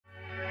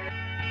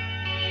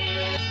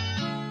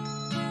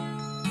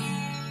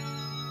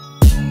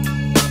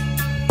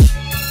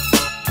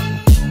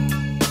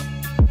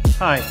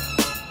Hi,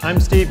 I'm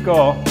Steve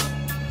Gore,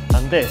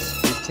 and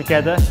this is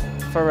Together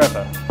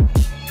Forever.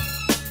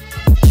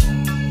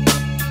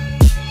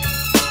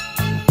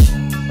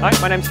 Hi,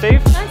 my name's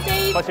Steve. Hi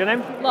Steve. What's your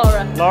name?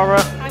 Laura.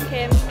 Laura. I'm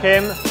Kim.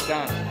 Kim.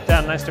 Dan.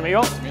 Dan, nice to meet you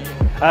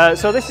all.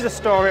 So this is a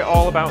story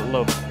all about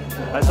love.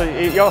 So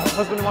you're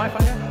husband and wife,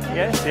 are you?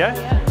 Yes, yeah?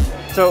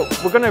 So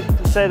we're going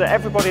to say that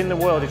everybody in the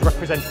world is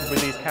represented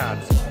with these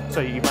cards. So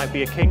you might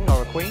be a king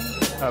or a queen,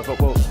 but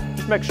we'll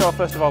just make sure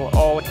first of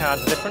all the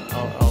cards are different.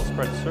 I'll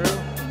spread through.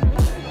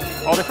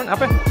 All different,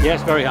 happy?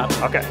 Yes, very happy.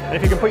 Okay, and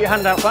if you can put your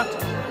hand out flat,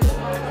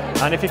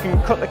 and if you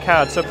can cut the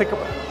card, so pick up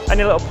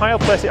any little pile,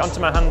 place it onto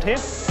my hand here.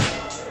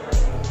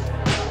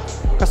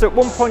 Because at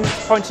one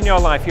point in your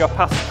life, your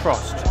paths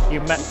crossed. You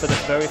met for the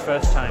very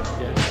first time.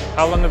 Yes.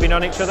 How long have you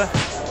known each other?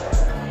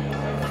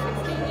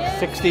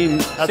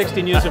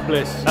 16 years of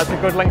bliss. That's a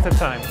good length of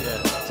time.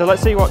 Yeah. So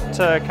let's see what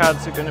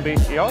cards are going to be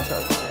yours.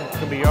 It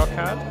could be your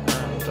card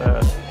and this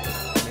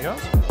could be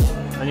yours.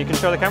 And you can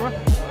show the camera.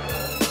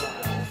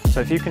 So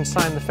if you can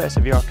sign the face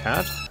of your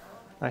card,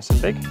 nice and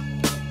big.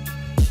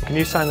 Can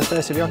you sign the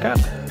face of your card?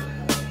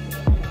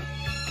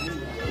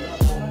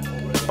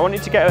 I want you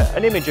to get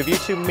an image of you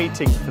two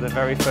meeting for the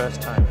very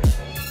first time.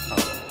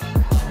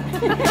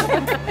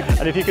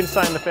 And if you can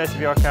sign the face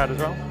of your card as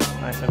well,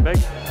 nice and big.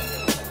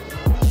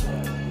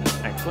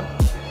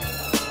 Excellent.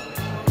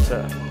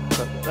 So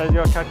there's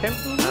your card, Kim.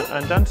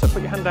 And Dan, so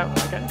put your hand out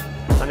again.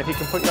 And if you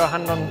can put your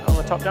hand on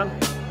the top, Dan.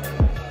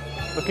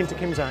 Look into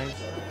Kim's eyes.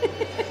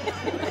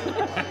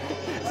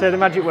 Say the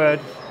magic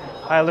word.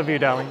 I love you,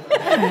 darling.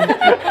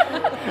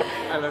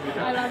 I love you,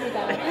 Dan. I love you,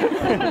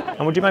 darling.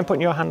 And would you mind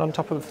putting your hand on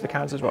top of the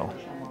cards as well?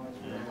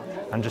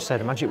 And just say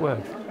the magic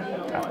word.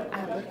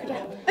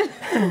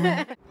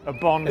 A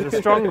bond, a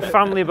strong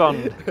family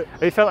bond.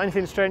 Have you felt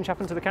anything strange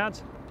happen to the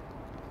cards?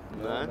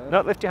 No.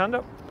 No, lift your hand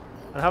up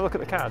and have a look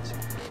at the cards.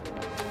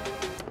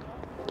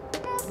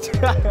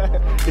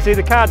 You see,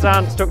 the cards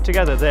aren't stuck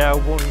together, they are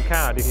one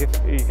card. You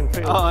can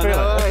feel, Oh, feel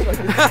no it.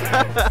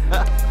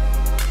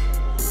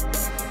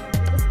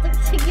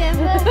 Stuck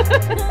together.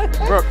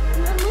 Brooke,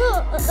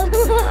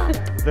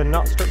 they're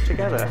not stuck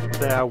together,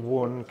 they are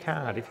one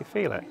card. If you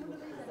feel it,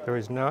 there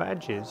is no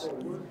edges.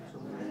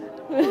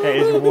 It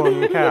is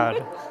one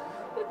card.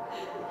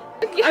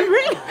 Don't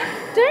rip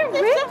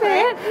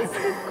it! This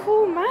is a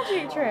cool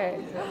magic trick.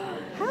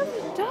 How have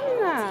you done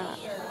that?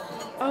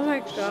 Oh my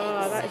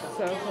god, that is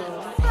so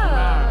cool.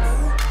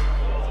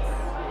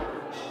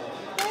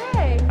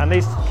 Hey. And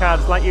these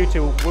cards, like you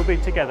two, will be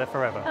together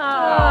forever.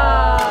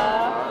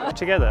 Aww.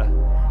 Together,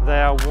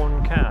 they are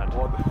one card.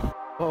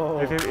 Oh.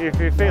 If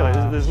you feel it,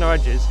 there's no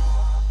edges.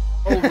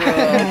 Oh, bro.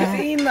 Have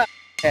you seen that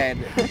head?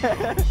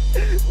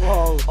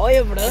 Whoa. Oh,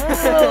 yeah, bro.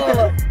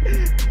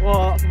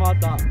 Whoa, mad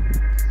that.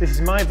 This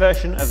is my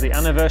version of the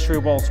anniversary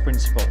waltz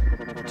principle.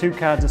 Two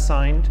cards are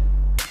signed,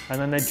 and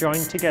then they join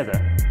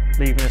together,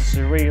 leaving a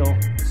surreal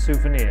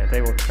souvenir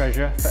they will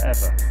treasure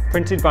forever.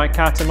 Printed by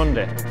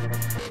Cartamundi,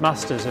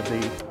 masters of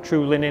the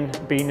true linen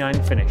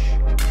B9 finish.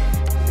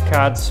 The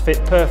cards fit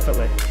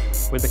perfectly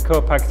with the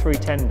Copag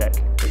 310 deck.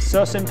 It's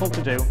so simple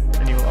to do,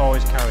 and you will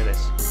always carry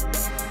this.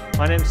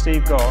 My name's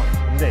Steve Gore,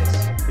 and this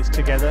is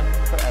Together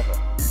Forever.